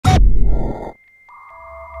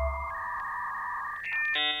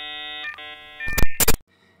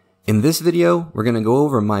In this video, we're going to go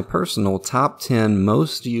over my personal top 10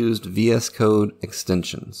 most used Vscode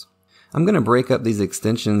extensions. I'm going to break up these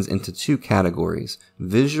extensions into two categories,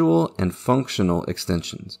 visual and functional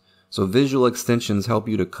extensions. So visual extensions help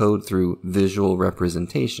you to code through visual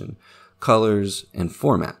representation, colors, and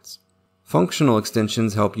formats. Functional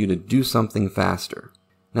extensions help you to do something faster.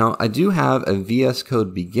 Now, I do have a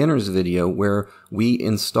Vscode beginners video where we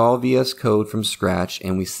install VSCode from scratch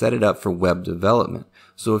and we set it up for web development.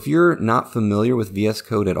 So if you're not familiar with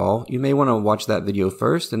VSCode at all, you may want to watch that video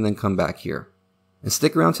first and then come back here. And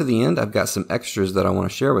stick around to the end, I've got some extras that I want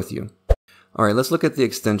to share with you. Alright, let's look at the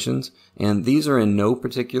extensions, and these are in no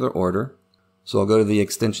particular order. So I'll go to the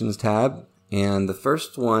extensions tab, and the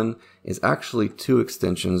first one is actually two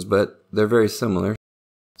extensions, but they're very similar.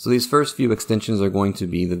 So these first few extensions are going to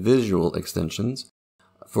be the visual extensions.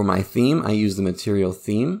 For my theme, I use the material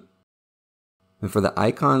theme. And for the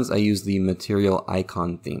icons, I use the material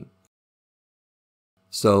icon theme.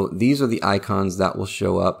 So these are the icons that will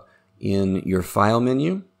show up in your file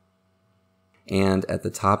menu and at the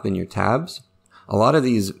top in your tabs. A lot of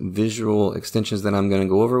these visual extensions that I'm going to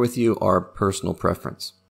go over with you are personal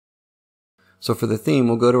preference. So for the theme,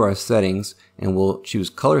 we'll go to our settings and we'll choose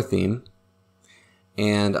color theme.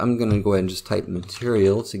 And I'm going to go ahead and just type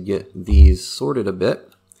material to get these sorted a bit.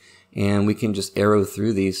 And we can just arrow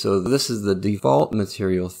through these. So this is the default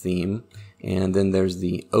material theme. And then there's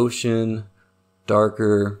the ocean,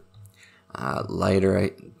 darker,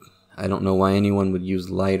 lighter. I don't know why anyone would use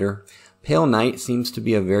lighter. Pale night seems to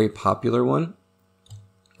be a very popular one.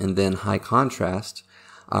 And then high contrast.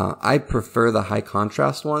 I prefer the high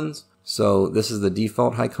contrast ones. So this is the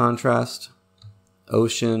default high contrast,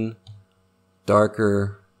 ocean,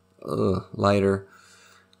 darker, lighter,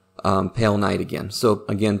 pale night again. So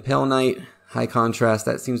again, pale night, high contrast,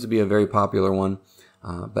 that seems to be a very popular one,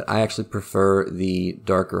 but I actually prefer the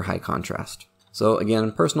darker high contrast. So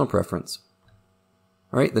again, personal preference.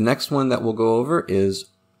 All right, the next one that we'll go over is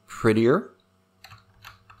Prettier.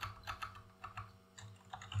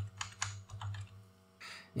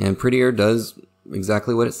 And Prettier does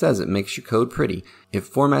exactly what it says. It makes your code pretty. It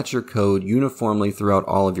formats your code uniformly throughout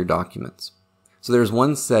all of your documents. So there's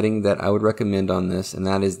one setting that I would recommend on this, and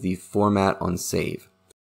that is the format on save.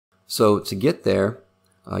 So to get there,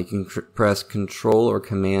 you can press Control or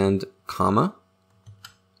Command, comma,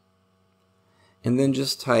 and then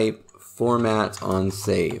just type format on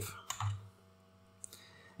save.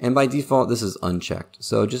 And by default, this is unchecked.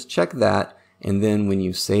 So just check that, and then when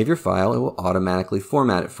you save your file, it will automatically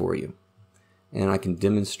format it for you. And I can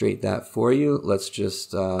demonstrate that for you. Let's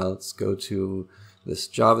just let's go to this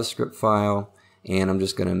JavaScript file. And I'm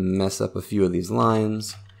just going to mess up a few of these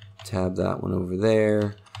lines. Tab that one over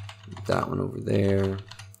there, that one over there.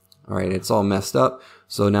 Alright, it's all messed up.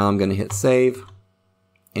 So now I'm going to hit save,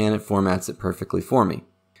 and it formats it perfectly for me.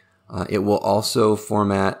 It will also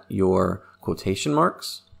format your quotation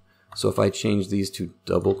marks. So if I change these to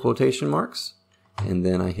double quotation marks, and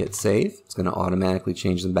then I hit save, it's going to automatically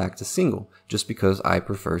change them back to single, just because I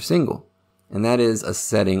prefer single. And that is a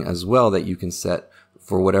setting as well that you can set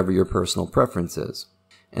for whatever your personal preference is.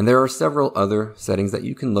 And there are several other settings that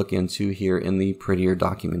you can look into here in the Prettier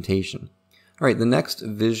documentation. Alright, the next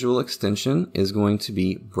visual extension is going to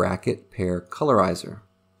be bracket pair colorizer.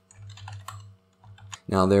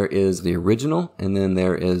 Now there is the original and then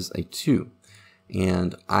there is a 2.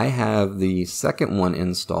 And I have the second one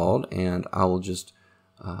installed, and I will just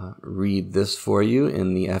read this for you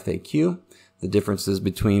in the FAQ. The differences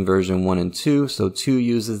between version 1 and 2. So 2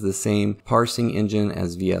 uses the same parsing engine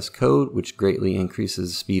as Vscode, which greatly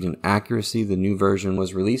increases speed and accuracy. The new version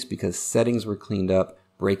was released because settings were cleaned up,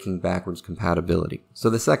 breaking backwards compatibility.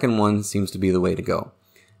 So the second one seems to be the way to go.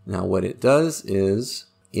 Now what it does is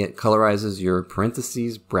it colorizes your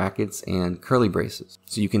parentheses, brackets, and curly braces,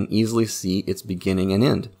 so you can easily see its beginning and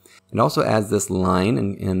end. It also adds this line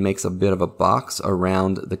and makes a bit of a box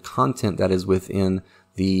around the content that is within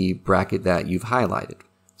the bracket that you've highlighted.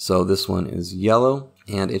 So this one is yellow,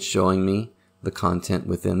 and it's showing me the content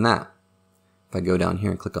within that. If I go down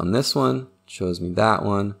here and click on this one, it shows me that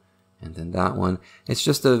one, and then that one. It's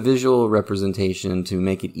just a visual representation to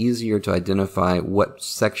make it easier to identify what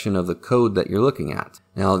section of the code that you're looking at.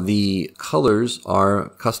 Now the colors are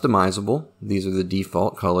customizable. These are the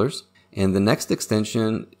default colors. And the next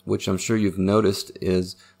extension, which I'm sure you've noticed,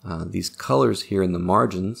 is these colors here in the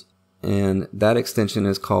margins. And that extension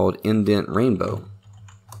is called indent-rainbow.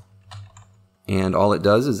 And all it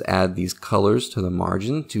does is add these colors to the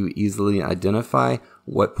margin to easily identify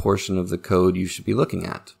what portion of the code you should be looking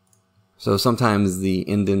at. So sometimes the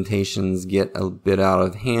indentations get a bit out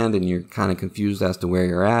of hand and you're kind of confused as to where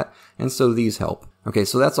you're at, and so these help. Okay,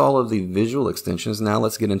 so that's all of the visual extensions. Now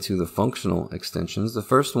let's get into the functional extensions. The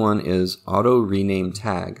first one is auto rename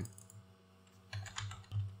tag.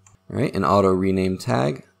 All right, an auto rename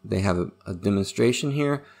tag, they have a demonstration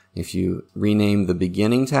here. If you rename the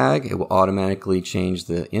beginning tag, it will automatically change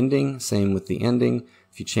the ending. Same with the ending.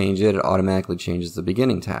 If you change it, it automatically changes the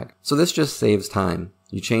beginning tag. So this just saves time.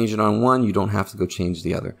 You change it on one, you don't have to go change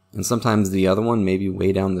the other. And sometimes the other one may be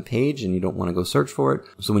way down the page and you don't want to go search for it.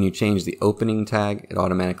 So when you change the opening tag, it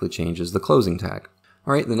automatically changes the closing tag.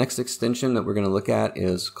 All right, the next extension that we're going to look at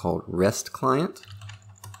is called REST Client.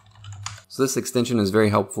 So this extension is very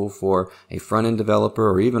helpful for a front-end developer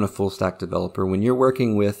or even a full-stack developer when you're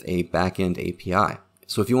working with a back-end API.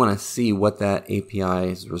 So if you want to see what that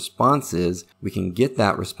API's response is, we can get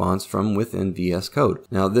that response from within Vscode.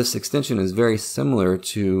 Now this extension is very similar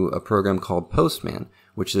to a program called Postman,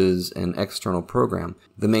 which is an external program.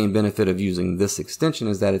 The main benefit of using this extension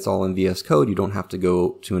is that it's all in Vscode. You don't have to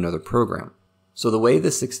go to another program. So the way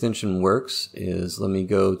this extension works is, let me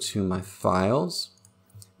go to my files,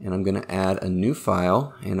 and I'm going to add a new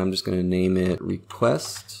file, and I'm just going to name it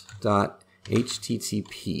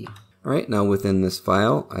request.http. All right, now within this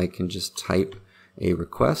file, I can just type a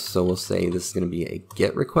request. So we'll say this is going to be a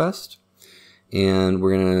GET request, and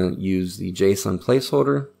we're going to use the JSON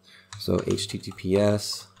placeholder. So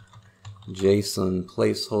https JSON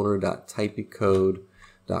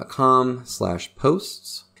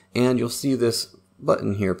placeholder.typicode.com/posts, and you'll see this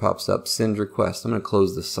button here pops up, send request. I'm going to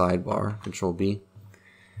close the sidebar, Control B.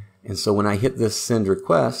 And so when I hit this send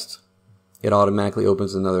request, it automatically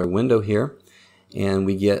opens another window here. And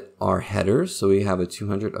we get our headers, so we have a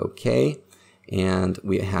 200 OK, and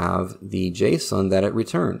we have the JSON that it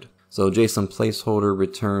returned. So JSON placeholder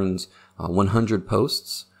returns 100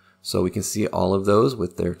 posts, so we can see all of those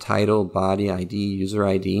with their title, body ID, user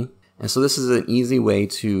ID. And so this is an easy way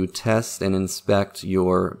to test and inspect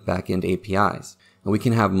your backend APIs. And we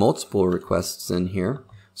can have multiple requests in here,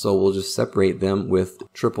 so we'll just separate them with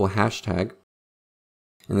triple hashtag.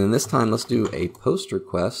 And then this time let's do a post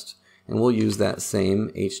request. And we'll use that same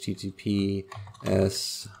HTTPS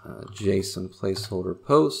JSON placeholder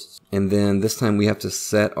posts. And then this time we have to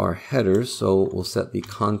set our headers. So we'll set the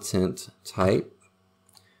content type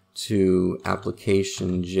to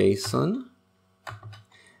application JSON.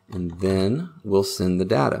 And then we'll send the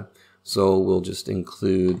data. So we'll just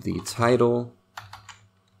include the title.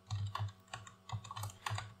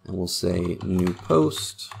 And we'll say new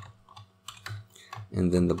post.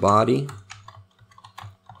 And then the body.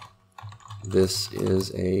 This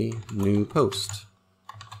is a new post.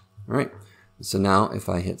 All right, so now if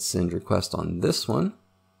I hit send request on this one,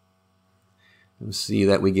 you'll see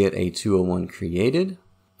that we get a 201 created,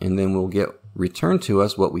 and then we'll get returned to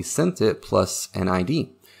us what we sent it plus an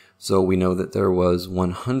ID. So we know that there was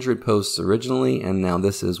 100 posts originally, and now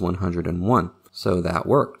this is 101. So that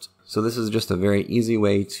worked. So this is just a very easy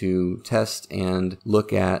way to test and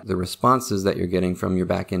look at the responses that you're getting from your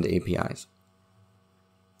backend APIs.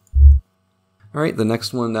 All right, the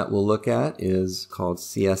next one that we'll look at is called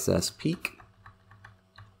CSS Peek.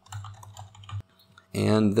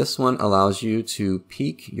 And this one allows you to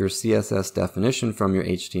peek your CSS definition from your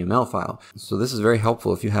HTML file. So this is very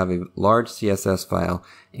helpful if you have a large CSS file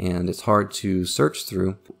and it's hard to search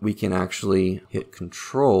through. We can actually hit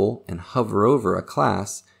Control and hover over a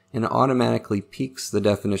class, and it automatically peeks the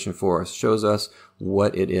definition for us, shows us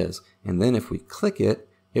what it is. And then if we click it,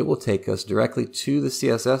 it will take us directly to the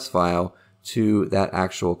CSS file to that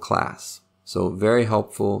actual class. So very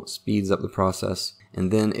helpful, speeds up the process. And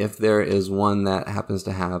then if there is one that happens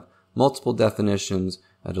to have multiple definitions,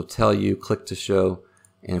 it'll tell you click to show.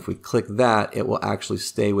 And if we click that, it will actually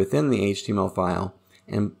stay within the HTML file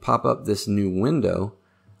and pop up this new window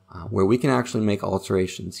where we can actually make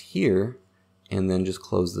alterations here and then just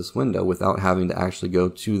close this window without having to actually go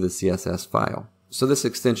to the CSS file. So this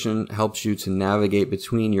extension helps you to navigate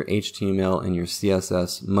between your HTML and your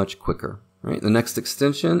CSS much quicker. Right, the next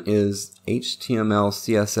extension is HTML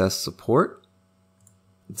CSS Support.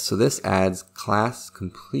 So this adds class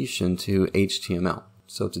completion to HTML.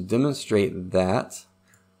 So to demonstrate that,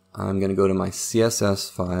 I'm going to go to my CSS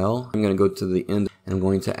file. I'm going to go to the end and I'm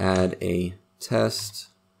going to add a test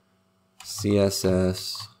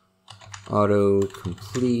CSS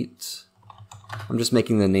autocomplete. I'm just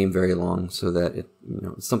making the name very long so that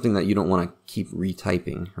it's something that you don't want to keep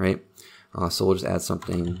retyping, right? So we'll just add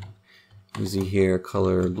something easy here,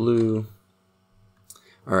 color blue.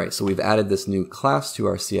 All right, so we've added this new class to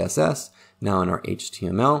our CSS. Now in our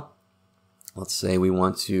HTML, let's say we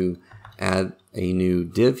want to add a new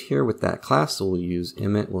div here with that class. So we'll use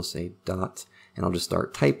Emmet, we'll say dot, and I'll just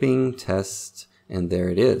start typing, test, and there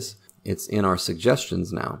it is. it's in our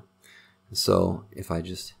suggestions now. So if I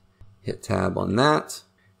just hit tab on that,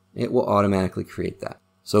 it will automatically create that.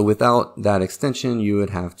 So without that extension, you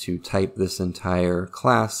would have to type this entire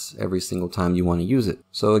class every single time you want to use it.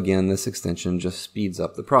 So again, this extension just speeds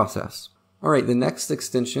up the process. All right, the next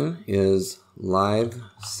extension is Live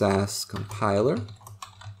Sass Compiler.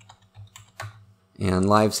 And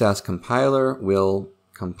Live Sass Compiler will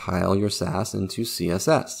compile your Sass into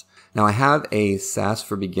CSS. Now I have a Sass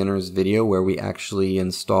for Beginners video where we actually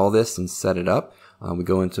install this and set it up. We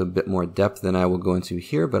go into a bit more depth than I will go into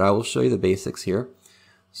here, but I will show you the basics here.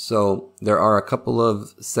 So there are a couple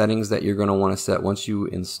of settings that you're going to want to set once you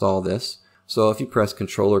install this. So if you press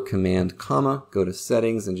Control or Command, comma, go to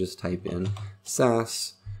Settings and just type in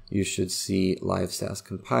Sass, you should see Live Sass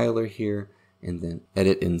Compiler here, and then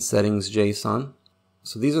Edit in Settings JSON.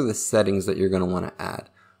 So these are the settings that you're going to want to add.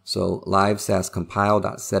 So live sass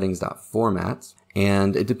compile.settings.formats,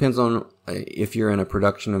 and it depends on if you're in a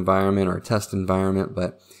production environment or a test environment,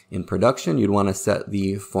 but in production you'd want to set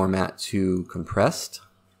the format to compressed,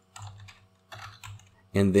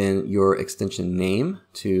 and then your extension name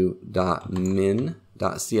to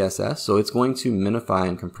 .min.css. So it's going to minify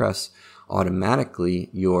and compress automatically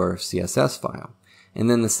your CSS file. And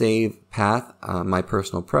then the save path, my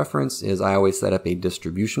personal preference is I always set up a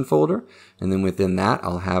distribution folder, and then within that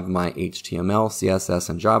I'll have my HTML, CSS,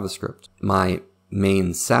 and JavaScript. My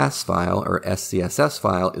main Sass file or SCSS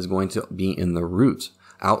file is going to be in the root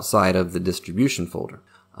outside of the distribution folder.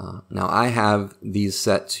 Now I have these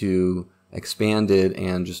set to expanded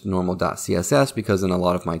and just normal .css because in a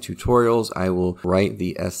lot of my tutorials I will write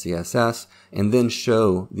the SCSS and then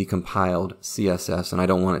show the compiled CSS, and I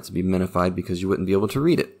don't want it to be minified because you wouldn't be able to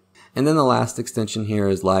read it. And then the last extension here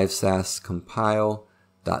is live sass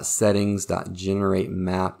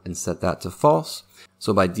compile.settings.generateMap and set that to false.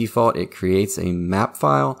 So by default it creates a map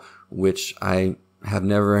file which I have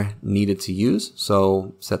never needed to use,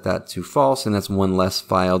 so set that to false, and that's one less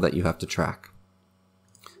file that you have to track.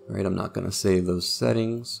 Alright, I'm not going to save those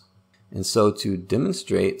settings. And so to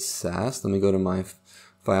demonstrate Sass, let me go to my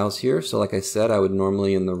files here. So like I said, I would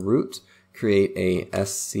normally in the root create a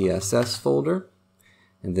SCSS folder.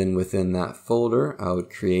 And then within that folder, I would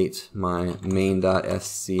create my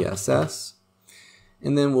main.scss.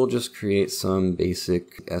 And then we'll just create some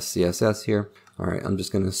basic SCSS here. Alright, I'm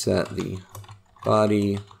just going to set the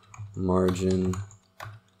body margin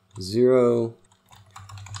 0.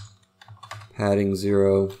 Padding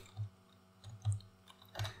 0,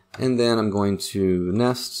 and then I'm going to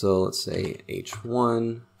nest, so let's say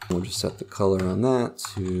H1, we'll just set the color on that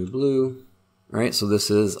to blue. Alright, so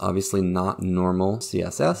this is obviously not normal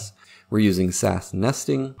CSS. We're using Sass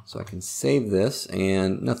nesting, so I can save this,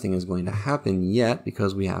 and nothing is going to happen yet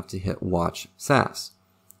because we have to hit watch Sass.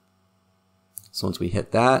 So once we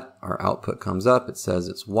hit that, our output comes up, it says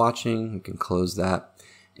it's watching, we can close that.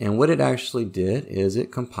 And what it actually did is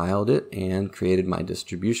it compiled it and created my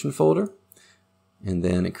distribution folder, and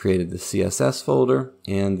then it created the CSS folder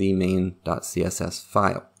and the main.css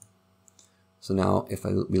file. So now if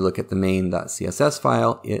we look at the main.css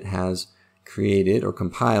file, it has created or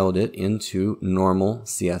compiled it into normal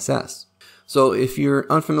CSS. So if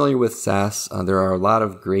you're unfamiliar with Sass, there are a lot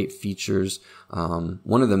of great features.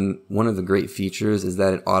 One of the great features is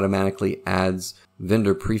that it automatically adds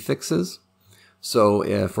vendor prefixes.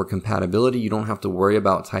 So for compatibility, you don't have to worry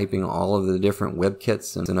about typing all of the different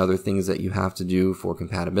WebKits and other things that you have to do for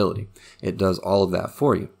compatibility. It does all of that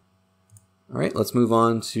for you. All right, let's move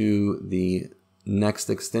on to the next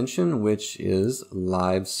extension, which is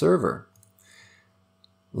Live Server.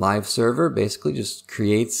 Live Server basically just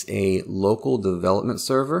creates a local development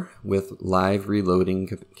server with live reloading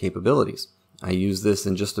capabilities. I use this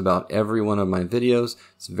in just about every one of my videos.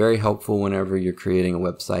 It's very helpful whenever you're creating a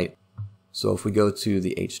website. So if we go to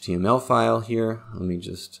the HTML file here, let me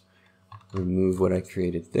just remove what I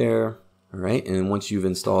created there. All right, and once you've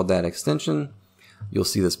installed that extension, you'll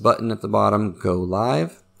see this button at the bottom, Go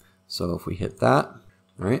Live. So if we hit that,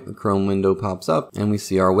 all right, the Chrome window pops up and we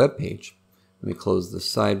see our web page. Let me close the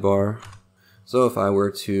sidebar. So if I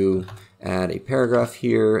were to add a paragraph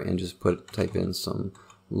here and just type in some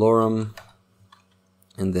lorem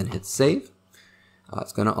and then hit save,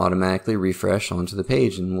 it's going to automatically refresh onto the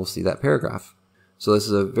page and we'll see that paragraph. So this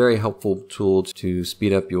is a very helpful tool to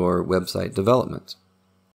speed up your website development.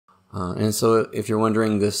 And so if you're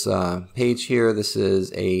wondering, this page here, this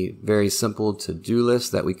is a very simple to-do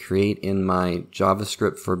list that we create in my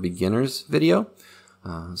JavaScript for Beginners video.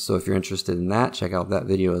 So if you're interested in that, check out that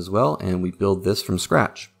video as well, and we build this from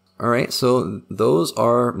scratch. Alright, so those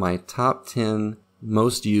are my top 10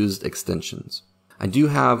 most used extensions. I do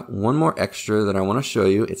have one more extra that I want to show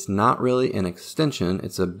you. It's not really an extension,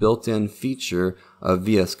 it's a built-in feature of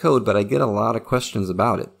VS Code, but I get a lot of questions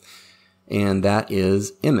about it. And that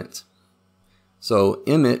is Emmet. So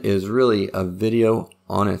Emmet is really a video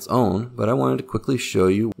on its own, but I wanted to quickly show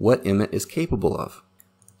you what Emmet is capable of.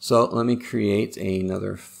 So let me create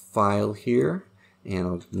another file here, and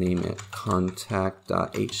I'll name it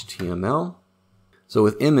contact.html. So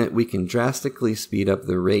with Emmet, we can drastically speed up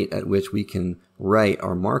the rate at which we can write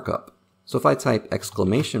our markup. So if I type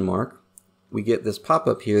exclamation mark, we get this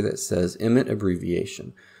pop-up here that says Emmet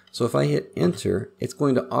abbreviation. So if I hit enter, it's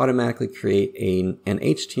going to automatically create an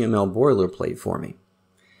HTML boilerplate for me.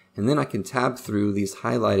 And then I can tab through these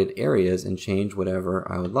highlighted areas and change whatever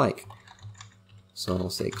I would like. So I'll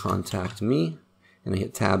say contact me, and I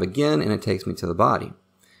hit tab again, and it takes me to the body.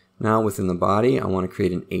 Now within the body, I want to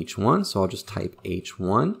create an H1, so I'll just type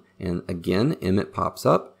H1, and again, Emmet pops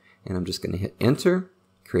up, and I'm just going to hit enter,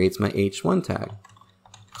 creates my H1 tag.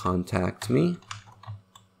 Contact me.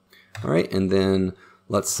 All right, and then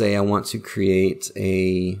let's say I want to create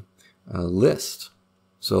a list.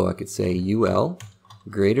 So I could say UL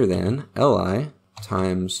greater than LI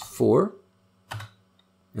times 4,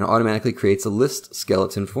 and it automatically creates a list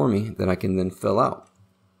skeleton for me that I can then fill out.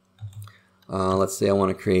 Let's say I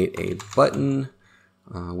want to create a button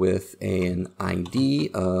with an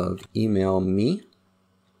ID of email me.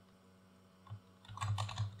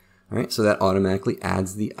 All right, so that automatically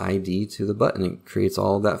adds the ID to the button. It creates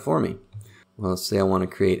all of that for me. Well, let's say I want to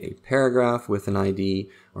create a paragraph with an ID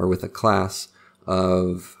or with a class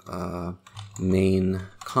of main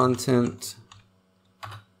content.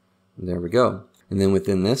 There we go. And then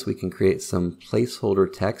within this, we can create some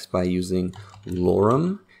placeholder text by using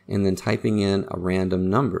lorem and then typing in a random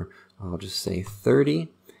number. I'll just say 30,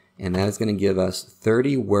 and that is going to give us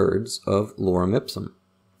 30 words of lorem ipsum.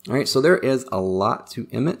 All right, so there is a lot to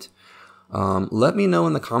Emmet. Let me know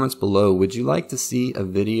in the comments below, would you like to see a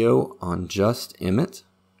video on just Emmet?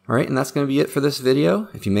 All right, and that's going to be it for this video.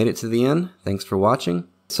 If you made it to the end, thanks for watching.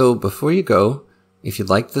 So before you go, if you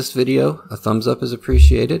liked this video, a thumbs up is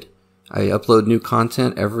appreciated. I upload new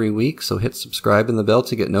content every week, so hit subscribe and the bell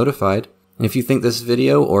to get notified. And if you think this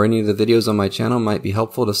video or any of the videos on my channel might be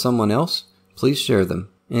helpful to someone else, please share them.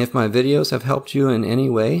 And if my videos have helped you in any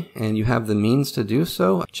way and you have the means to do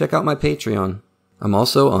so, check out my Patreon. I'm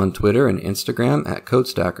also on Twitter and Instagram at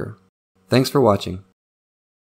CodeStacker. Thanks for watching.